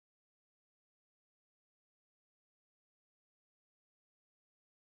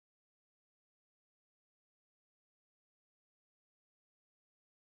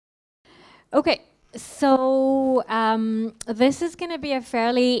Okay, so this is going to be a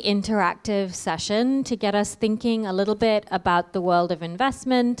fairly interactive session to get us thinking a little bit about the world of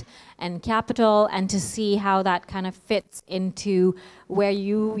investment and capital, and to see how that kind of fits into where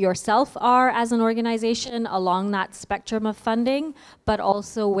you yourself are as an organization along that spectrum of funding, but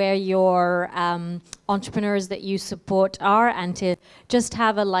also where your entrepreneurs that you support are, and to just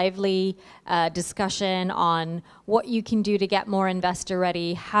have a lively discussion on what you can do to get more investor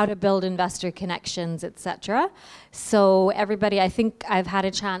ready, how to build investor connections, etc. So everybody, I think I've had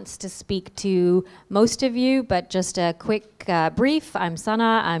a chance to speak to most of you, but just a quick brief. I'm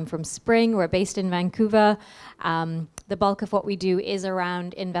Sana, I'm from Spring, we're based in Vancouver. The bulk of what we do is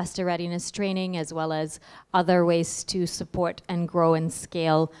around investor readiness training, as well as other ways to support and grow and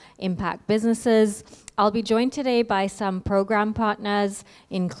scale impact businesses. I'll be joined today by some program partners,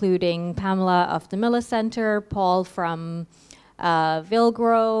 including Pamela of the Miller Center, Paul from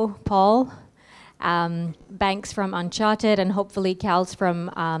Villgro, Paul, Banks from Uncharted, and hopefully Cal's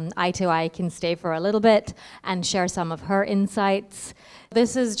from I2I can stay for a little bit and share some of her insights.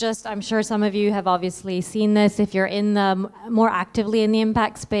 This is just, I'm sure some of you have obviously seen this. If you're in the more actively in the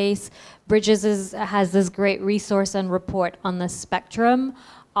impact space, Bridges has this great resource and report on the spectrum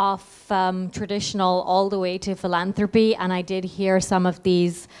of traditional all the way to philanthropy, and I did hear some of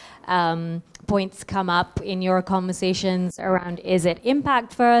these points come up in your conversations around, is it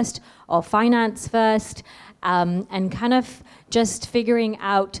impact first or finance first, and kind of just figuring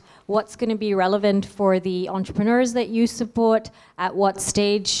out what's going to be relevant for the entrepreneurs that you support, at what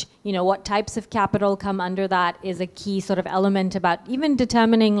stage, you know, what types of capital come under that is a key sort of element about even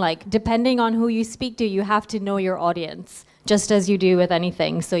determining, like, depending on who you speak to, you have to know your audience, just as you do with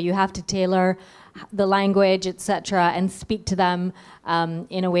anything. So you have to tailor the language, etc., and speak to them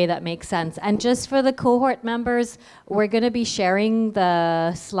in a way that makes sense. And just for the cohort members, we're going to be sharing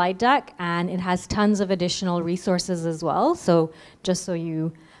the slide deck, and it has tons of additional resources as well. So just so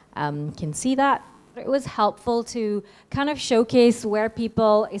you can see that. It was helpful to kind of showcase where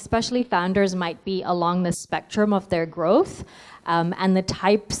people, especially founders, might be along the spectrum of their growth, and the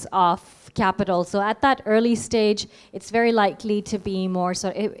types of capital. So at that early stage, it's very likely to be more, so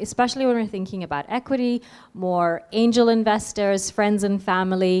especially when we're thinking about equity, more angel investors, friends and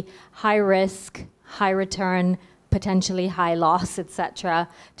family, high risk, high return, potentially high loss, etc.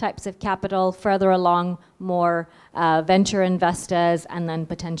 types of capital. Further along, more venture investors, and then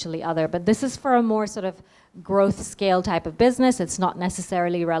potentially other. But this is for a more sort of growth scale type of business. It's not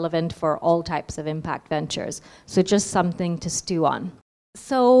necessarily relevant for all types of impact ventures. So just something to stew on.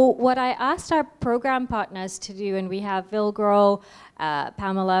 So what I asked our program partners to do, and we have Villgro,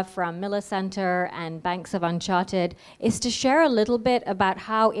 Pamela from Miller Center, and Banks of Uncharted, is to share a little bit about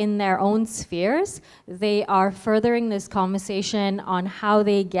how in their own spheres they are furthering this conversation on how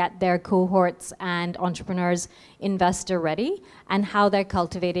they get their cohorts and entrepreneurs investor ready, and how they're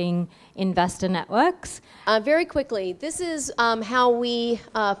cultivating investor networks. Very quickly, this is how we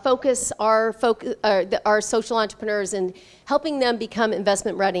focus our social entrepreneurs and helping them become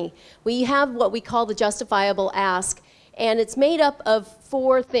investment ready. We have what we call the justifiable ask, and it's made up of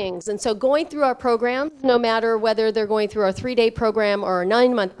 4 things. And so going through our program, no matter whether they're going through our 3-day program or a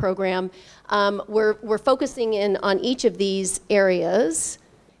 9-month program, we're focusing in on each of these areas.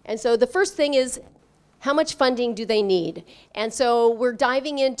 And so the first thing is, how much funding do they need? And so we're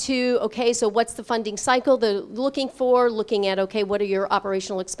diving into, okay, so what's the funding cycle they're looking at, okay, what are your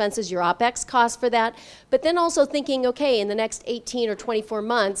operational expenses, your OpEx costs for that? But then also thinking, okay, in the next 18 or 24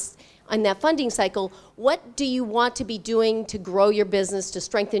 months, on that funding cycle, what do you want to be doing to grow your business, to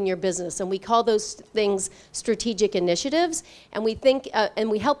strengthen your business? And we call those things strategic initiatives. And we think, and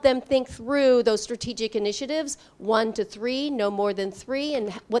we help them think through those strategic initiatives, 1 to 3, no more than 3,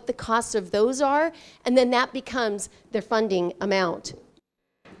 and what the costs of those are. And then that becomes their funding amount.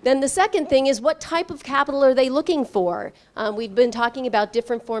 Then the second thing is, what type of capital are they looking for? We've been talking about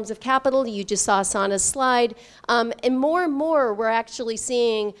different forms of capital. You just saw Sana's slide. And more we're actually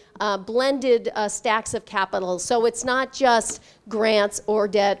seeing blended stacks of capital. So it's not just grants or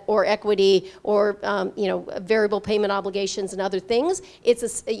debt or equity or variable payment obligations and other things.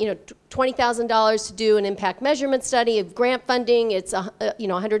 It's $20,000 to do an impact measurement study of grant funding. It's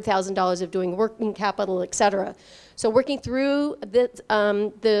 $100,000 of doing working capital, et cetera. So working through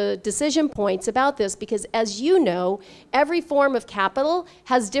the decision points about this, because as you know, every form of capital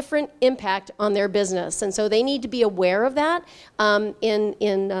has different impact on their business, and so they need to be aware of that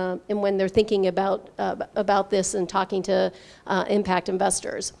when they're thinking about this and talking to impact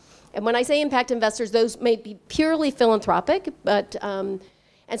investors. And when I say impact investors, those may be purely philanthropic, but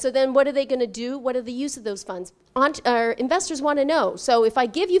And so then what are they going to do? What are the use of those funds? Investors want to know. So if I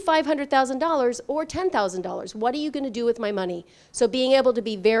give you $500,000 or $10,000, what are you going to do with my money? So being able to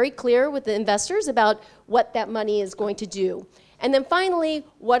be very clear with the investors about what that money is going to do. And then finally,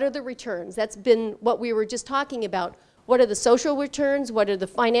 what are the returns? That's been what we were just talking about. What are the social returns? What are the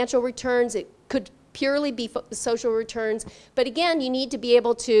financial returns? It could purely be social returns. But again, you need to be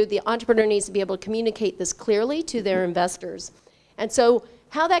able to, the entrepreneur needs to be able to communicate this clearly to their investors. And so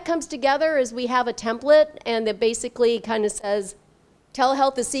how that comes together is we have a template, and that basically kind of says,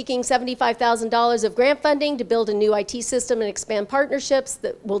 telehealth is seeking $75,000 of grant funding to build a new IT system and expand partnerships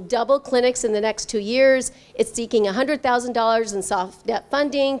that will double clinics in the next 2 years. It's seeking $100,000 in soft debt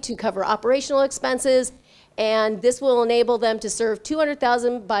funding to cover operational expenses, and this will enable them to serve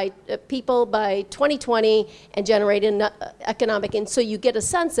 200,000 people by 2020 and generate an economic. And so you get a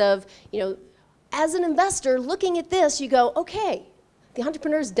sense of, as an investor looking at this, you go, okay, the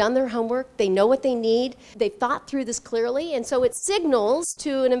entrepreneur's done their homework, they know what they need, they've thought through this clearly, and so it signals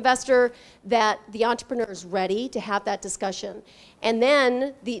to an investor that the entrepreneur is ready to have that discussion. And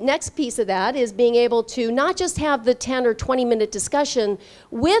then the next piece of that is being able to not just have the 10 or 20-minute discussion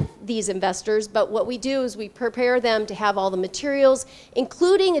with these investors, but what we do is we prepare them to have all the materials,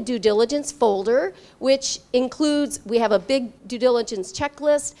 including a due diligence folder, which includes, we have a big due diligence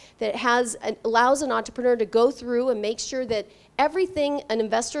checklist that allows an entrepreneur to go through and make sure that everything an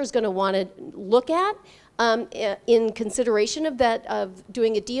investor is going to want to look at in consideration of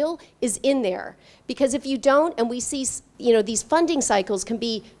doing a deal is in there. Because if you don't, and we see, these funding cycles can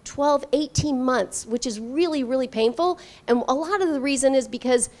be 12, 18 months, which is really, really painful. And a lot of the reason is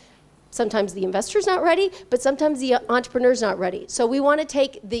because sometimes the investor's not ready, but sometimes the entrepreneur's not ready. So we want to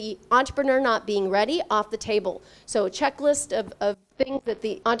take the entrepreneur not being ready off the table. So a checklist of things that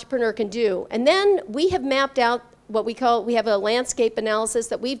the entrepreneur can do. And then we have mapped out we have a landscape analysis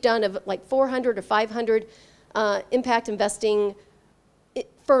that we've done of like 400 or 500 impact investing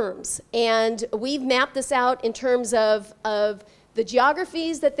firms. And we've mapped this out in terms of the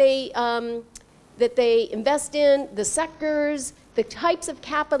geographies that they invest in, the sectors, the types of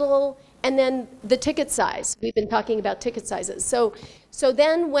capital, and then the ticket size. We've been talking about ticket sizes. So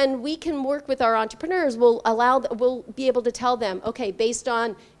then when we can work with our entrepreneurs, we'll be able to tell them, okay, based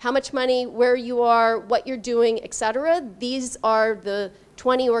on how much money, where you are, what you're doing, et cetera, these are the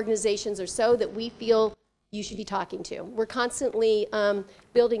 20 organizations or so that we feel you should be talking to. We're constantly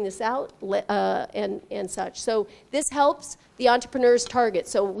building this out and such. So this helps the entrepreneurs target.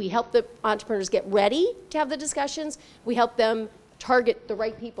 So we help the entrepreneurs get ready to have the discussions. We help them target the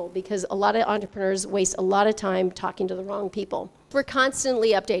right people, because a lot of entrepreneurs waste a lot of time talking to the wrong people. We're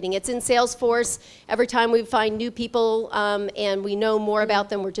constantly updating. It's in Salesforce. Every time we find new people and we know more about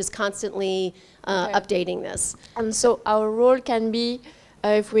them, we're just constantly updating this. And so our role can be,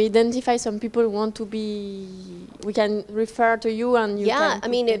 if we identify some people who want to be, we can refer to you and you can... I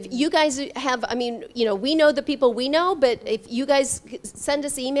mean, if you guys have, we know the people we know, but if you guys send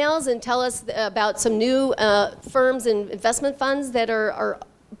us emails and tell us about some new firms and investment funds that are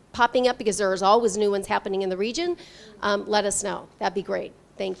popping up, because there's always new ones happening in the region, let us know. That'd be great.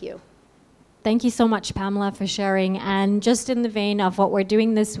 Thank you. Thank you so much, Pamela, for sharing. And just in the vein of what we're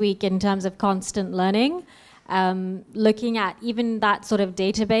doing this week in terms of constant learning, looking at even that sort of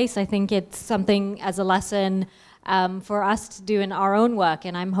database, I think it's something as a lesson for us to do in our own work.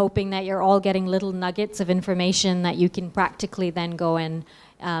 And I'm hoping that you're all getting little nuggets of information that you can practically then go and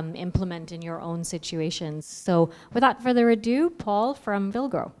implement in your own situations. So without further ado, Paul from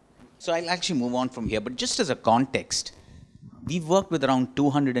Villgro. So I'll actually move on from here, but just as a context, we've worked with around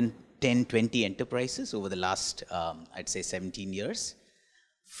 210, 20 enterprises over the last, I'd say 17 years.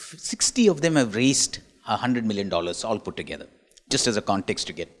 60 of them have raised $100 million all put together, just as a context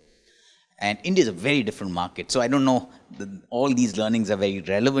to get. And India is a very different market. So I don't know, all these learnings are very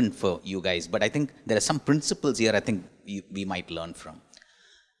relevant for you guys, but I think there are some principles here I think we might learn from.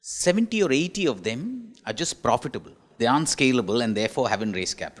 70 or 80 of them are just profitable. They aren't scalable and therefore haven't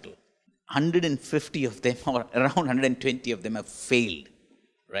raised capital. 150 of them, or around 120 of them, have failed,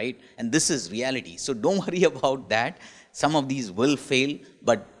 right? And this is reality. So don't worry about that. Some of these will fail,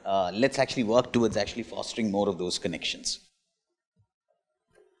 but let's actually work towards actually fostering more of those connections.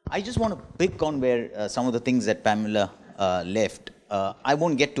 I just want to pick on where some of the things that Pamela left. I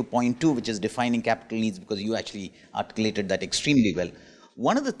won't get to point 2, which is defining capital needs, because you actually articulated that extremely well.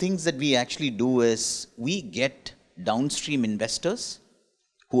 One of the things that we actually do is we get downstream investors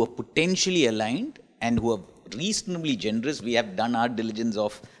who are potentially aligned and who are reasonably generous. We have done our diligence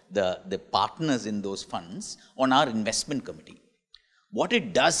of the partners in those funds on our investment committee. What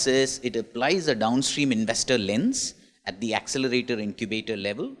it does is it applies a downstream investor lens at the accelerator incubator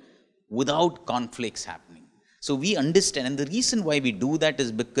level without conflicts happening. So we understand, and the reason why we do that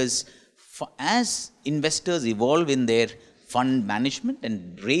is because as investors evolve in their fund management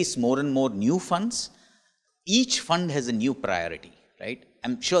and raise more and more new funds, each fund has a new priority, right?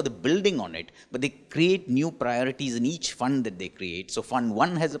 I'm sure they're building on it, but they create new priorities in each fund that they create. So fund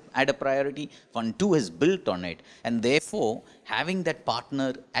 1 has had a priority, fund 2 has built on it, and therefore having that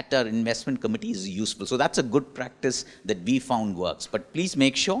partner at our investment committee is useful. So that's a good practice that we found works. But please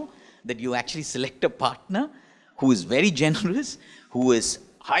make sure that you actually select a partner who is very generous, who is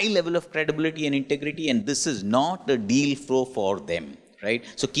high level of credibility and integrity, and this is not a deal flow for them, right?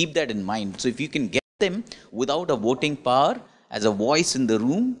 So keep that in mind. So if you can get them without a voting power, as a voice in the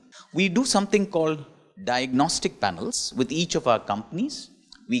room, we do something called diagnostic panels with each of our companies.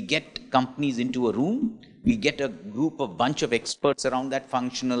 We get companies into a room, we get a bunch of experts around that,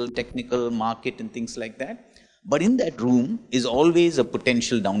 functional, technical, market and things like that. But in that room is always a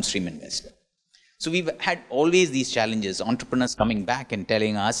potential downstream investor. So we've had always these challenges, entrepreneurs coming back and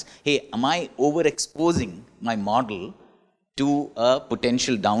telling us, hey, am I overexposing my model to a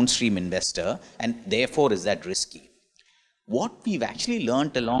potential downstream investor, and therefore is that risky? What we've actually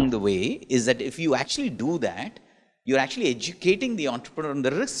learned along the way is that if you actually do that, you're actually educating the entrepreneur on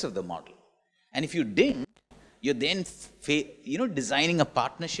the risks of the model. And if you didn't, you're then designing a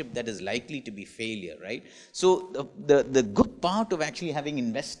partnership that is likely to be failure, right? So the good part of actually having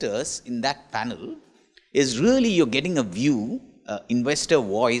investors in that panel is really you're getting a view, investor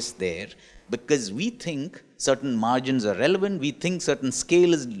voice there, because we think certain margins are relevant, we think certain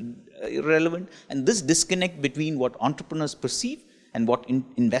scale is relevant, and this disconnect between what entrepreneurs perceive and what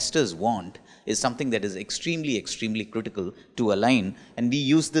investors want is something that is extremely, extremely critical to align, and we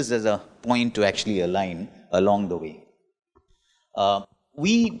use this as a point to actually align along the way.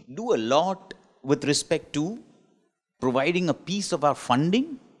 We do a lot with respect to providing a piece of our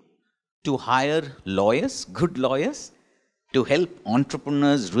funding to hire lawyers, good lawyers, to help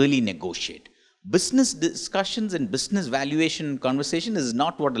entrepreneurs really negotiate. Business discussions and business valuation and conversation is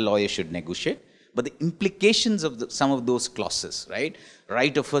not what a lawyer should negotiate, but the implications of some of those clauses, right?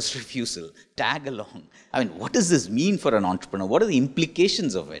 Right of first refusal, tag along. I mean, what does this mean for an entrepreneur? What are the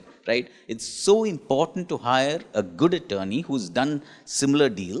implications of it, right? It's so important to hire a good attorney who's done similar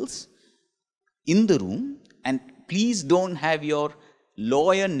deals in the room, and please don't have your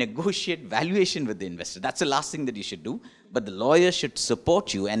lawyer negotiate valuation with the investor. That's the last thing that you should do. But the lawyer should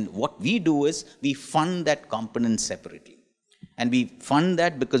support you. And what we do is we fund that component separately. And we fund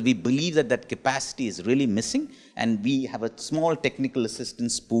that because we believe that that capacity is really missing. And we have a small technical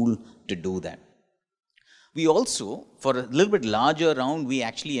assistance pool to do that. We also, for a little bit larger round, we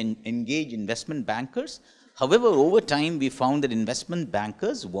actually engage investment bankers. However, over time, we found that investment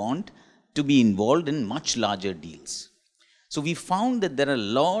bankers want to be involved in much larger deals. So we found that there are a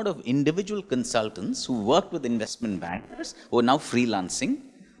lot of individual consultants who work with investment bankers who are now freelancing,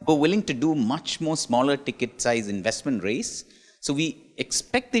 who are willing to do much more smaller ticket size investment raise. So we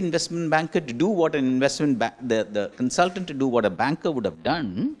expect the investment banker to do what an the consultant to do what a banker would have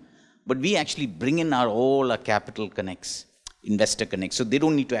done, but we actually bring in all our capital connects, investor connects. So they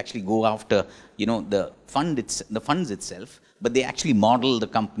don't need to actually go after, the funds itself, but they actually model the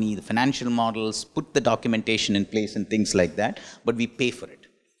company, the financial models, put the documentation in place and things like that, but we pay for it.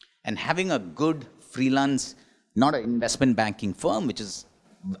 And having a good freelance, not an investment banking firm, which is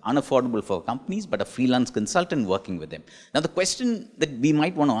unaffordable for companies, but a freelance consultant working with them. Now, the question that we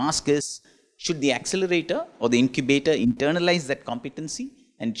might want to ask is, should the accelerator or the incubator internalize that competency?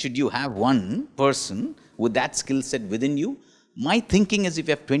 And should you have one person with that skill set within you? My thinking is if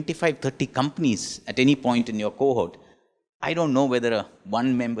you have 25, 30 companies at any point in your cohort, I don't know whether a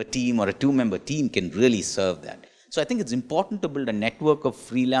one-member team or a two-member team can really serve that. So I think it's important to build a network of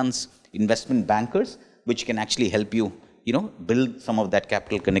freelance investment bankers, which can actually help you, build some of that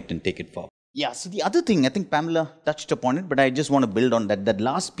capital connect and take it forward. Yeah, so the other thing, I think Pamela touched upon it, but I just want to build on that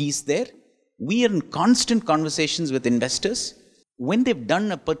last piece there. We are in constant conversations with investors. When they've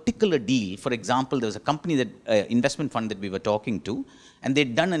done a particular deal, for example, there was a company investment fund that we were talking to, and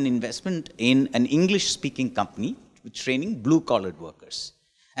they'd done an investment in an English-speaking company with training blue-collared workers.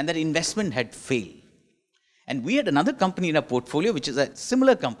 And that investment had failed. And we had another company in our portfolio, which is a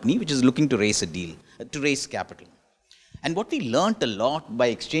similar company, which is looking to raise a deal, to raise capital. And what we learned a lot by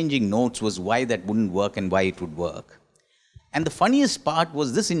exchanging notes was why that wouldn't work and why it would work. And the funniest part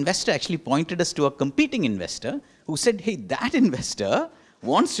was this investor actually pointed us to a competing investor who said, hey, that investor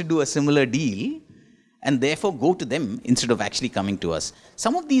wants to do a similar deal, and therefore go to them instead of actually coming to us.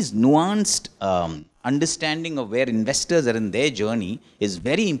 Some of these nuanced understanding of where investors are in their journey is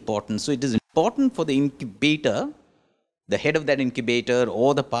very important. So it is important for the incubator the head of that incubator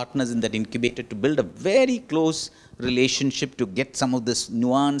or the partners in that incubator to build a very close relationship to get some of this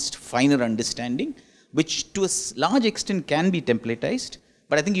nuanced, finer understanding, which to a large extent can be templatized.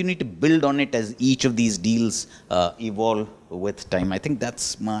 But I think you need to build on it as each of these deals evolve with time. I think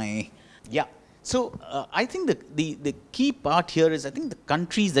that's my, yeah. So I think the key part here is I think the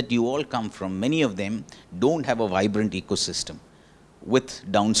countries that you all come from, many of them don't have a vibrant ecosystem with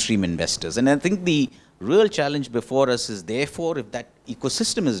downstream investors. And I think the real challenge before us is therefore if that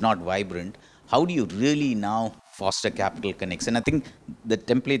ecosystem is not vibrant, how do you really now foster capital connects? And I think the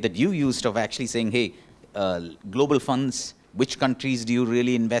template that you used of actually saying, hey, global funds, which countries do you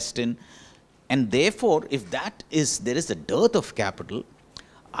really invest in? And therefore, if there is a dearth of capital,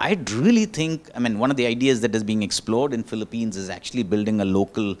 I'd really think, I mean, one of the ideas that is being explored in Philippines is actually building a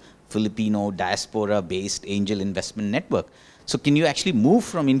local Filipino diaspora-based angel investment network. So can you actually move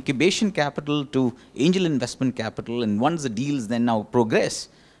from incubation capital to angel investment capital? And once the deals then now progress,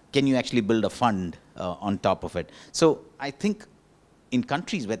 can you actually build a fund on top of it? So I think in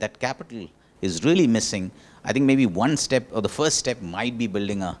countries where that capital is really missing, I think maybe one step or the first step might be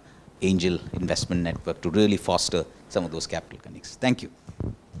building a angel investment network to really foster some of those capital connects. Thank you.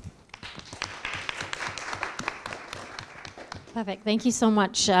 Perfect. Thank you so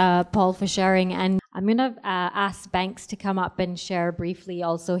much, Paul, for sharing. And I'm going to ask Banks to come up and share briefly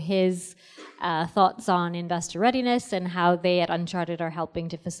also his thoughts on investor readiness and how they at Uncharted are helping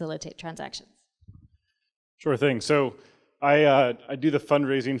to facilitate transactions. Sure thing. So I do the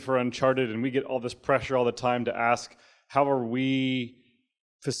fundraising for Uncharted, and we get all this pressure all the time to ask, how are we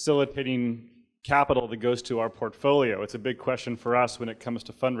facilitating capital that goes to our portfolio? It's a big question for us when it comes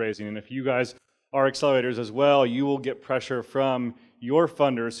to fundraising. And if you guys are accelerators as well, you will get pressure from your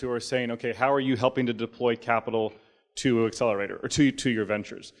funders who are saying, okay, how are you helping to deploy capital to accelerator or to your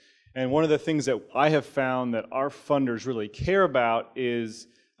ventures? And one of the things that I have found that our funders really care about is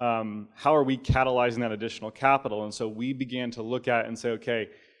how are we catalyzing that additional capital? And so we began to look at and say, okay,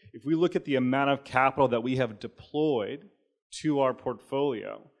 if we look at the amount of capital that we have deployed to our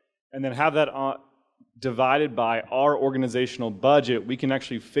portfolio and then have that divided by our organizational budget, we can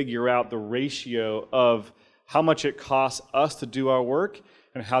actually figure out the ratio of how much it costs us to do our work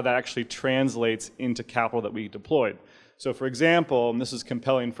and how that actually translates into capital that we deployed. So for example, and this is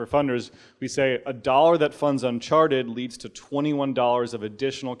compelling for funders, we say $1 that funds Uncharted leads to $21 of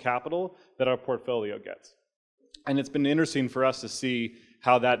additional capital that our portfolio gets. And it's been interesting for us to see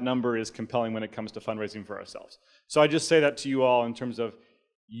how that number is compelling when it comes to fundraising for ourselves. So I just say that to you all in terms of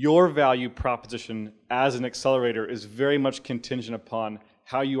your value proposition as an accelerator is very much contingent upon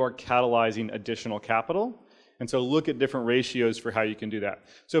how you are catalyzing additional capital. And so look at different ratios for how you can do that.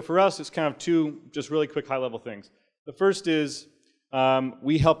 So for us, it's kind of two just really quick high-level things. The first is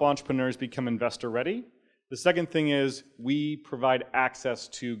we help entrepreneurs become investor ready. The second thing is we provide access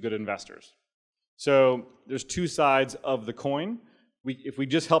to good investors. So there's two sides of the coin. If we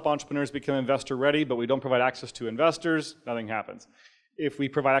just help entrepreneurs become investor ready, but we don't provide access to investors, nothing happens. If we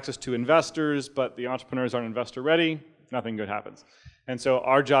provide access to investors, but the entrepreneurs aren't investor ready, nothing good happens. And so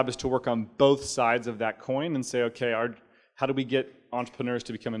our job is to work on both sides of that coin and say, okay, how do we get entrepreneurs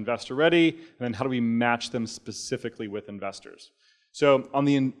to become investor ready? And then how do we match them specifically with investors? So on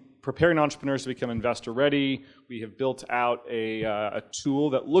the preparing entrepreneurs to become investor ready, we have built out a tool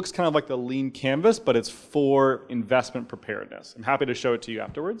that looks kind of like the lean canvas, but it's for investment preparedness. I'm happy to show it to you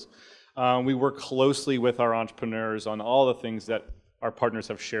afterwards. We work closely with our entrepreneurs on all the things that our partners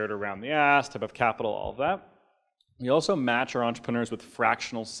have shared around the ask, type of capital, all of that. We also match our entrepreneurs with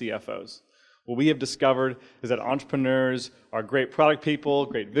fractional CFOs. What we have discovered is that entrepreneurs are great product people,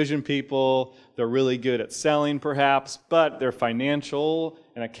 great vision people, they're really good at selling perhaps, but their financial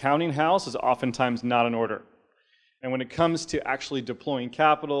and accounting house is oftentimes not in order. And when it comes to actually deploying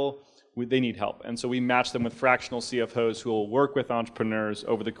capital, they need help. And so we match them with fractional CFOs who will work with entrepreneurs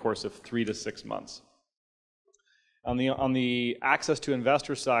over the course of 3 to 6 months. On the access to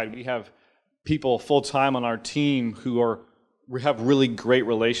investor side, we have people full-time on our team who have really great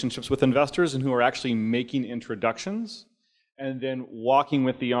relationships with investors and who are actually making introductions and then walking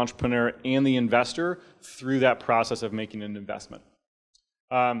with the entrepreneur and the investor through that process of making an investment.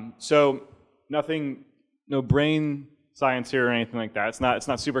 So no brain science here or anything like that. It's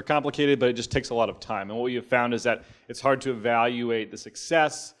not super complicated, but it just takes a lot of time. And what we have found is that it's hard to evaluate the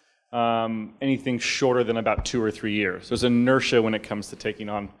success anything shorter than about 2 or 3 years. There's inertia when it comes to taking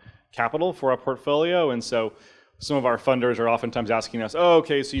on capital for our portfolio, and so some of our funders are oftentimes asking us, oh,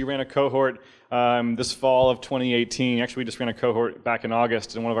 okay, so you ran a cohort this fall of 2018. Actually, we just ran a cohort back in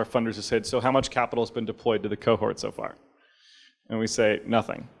August, and one of our funders has said, so how much capital has been deployed to the cohort so far? And we say,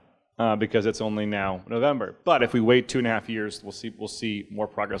 nothing. because it's only now November. But if we wait 2.5 years, we'll see more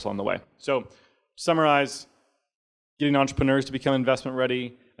progress on the way. So, to summarize, getting entrepreneurs to become investment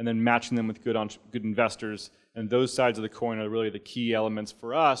ready, and then matching them with good investors. And those sides of the coin are really the key elements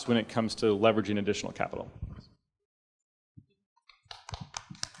for us when it comes to leveraging additional capital.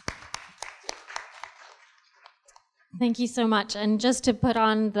 Thank you so much. And just to put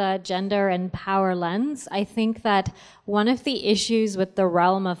on the gender and power lens, I think that one of the issues with the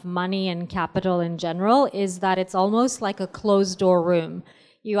realm of money and capital in general is that it's almost like a closed door room.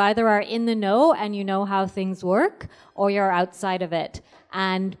 You either are in the know and you know how things work, or you're outside of it.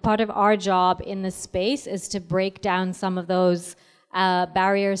 And part of our job in this space is to break down some of those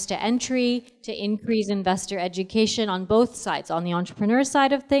barriers to entry, to increase investor education on both sides, on the entrepreneur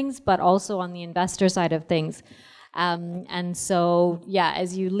side of things, but also on the investor side of things. And so, yeah,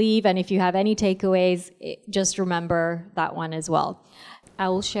 as you leave, and if you have any takeaways, just remember that one as well. I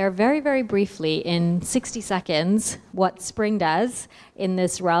will share very, very briefly in 60 seconds what Spring does in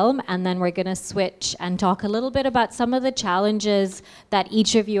this realm, and then we're going to switch and talk a little bit about some of the challenges that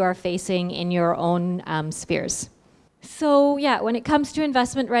each of you are facing in your own spheres. So yeah, when it comes to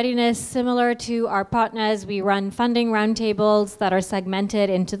investment readiness, similar to our partners, we run funding roundtables that are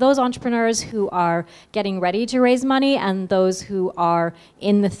segmented into those entrepreneurs who are getting ready to raise money and those who are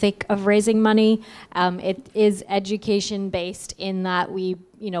in the thick of raising money. It is education based in that we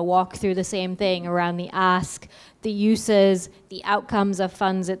walk through the same thing around the ask, the uses, the outcomes of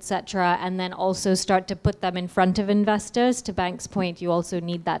funds, etc., and then also start to put them in front of investors. To Bank's point, you also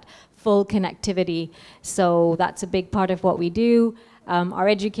need that full connectivity. So that's a big part of what we do. Our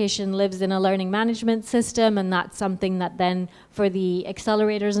education lives in a learning management system, and that's something that then for the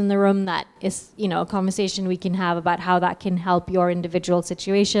accelerators in the room, that is a conversation we can have about how that can help your individual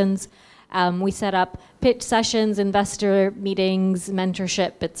situations. We set up pitch sessions, investor meetings,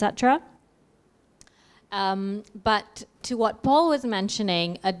 mentorship, etc. But to what Paul was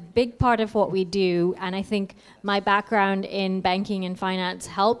mentioning, a big part of what we do, and I think my background in banking and finance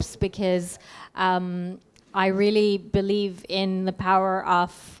helps because I really believe in the power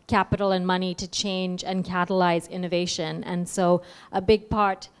of capital and money to change and catalyze innovation. And so a big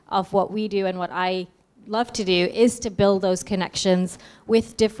part of what we do and what I love to do is to build those connections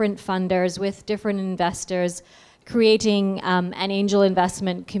with different funders, with different investors, creating an angel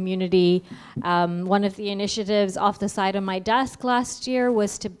investment community. One of the initiatives off the side of my desk last year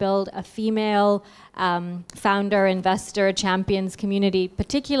was to build a female founder, investor, champions community,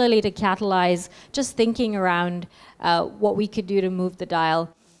 particularly to catalyze just thinking around what we could do to move the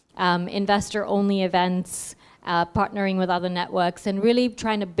dial. Investor-only events, partnering with other networks, and really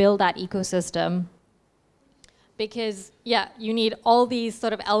trying to build that ecosystem. Because, yeah, you need all these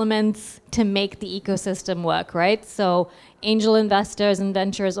sort of elements to make the ecosystem work, right? So angel investors and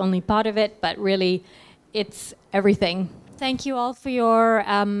venture is only part of it, but really it's everything. Thank you all for your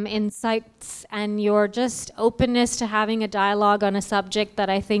insights and your just openness to having a dialogue on a subject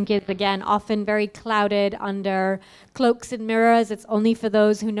that I think is, again, often very clouded under cloaks and mirrors. It's only for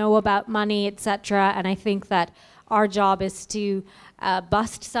those who know about money, etc. And I think that our job is to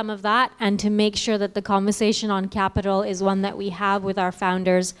bust some of that and to make sure that the conversation on capital is one that we have with our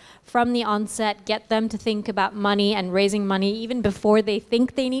founders from the onset, get them to think about money and raising money even before they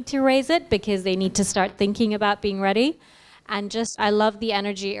think they need to raise it, because they need to start thinking about being ready. And just, I love the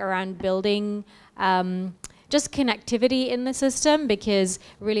energy around building just connectivity in the system, because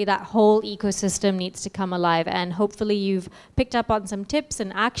really that whole ecosystem needs to come alive. And hopefully you've picked up on some tips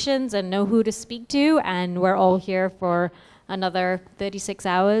and actions and know who to speak to, and we're all here for another 36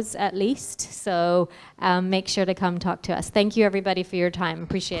 hours at least. So make sure to come talk to us. Thank you everybody for your time.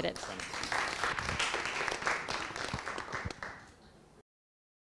 Appreciate it.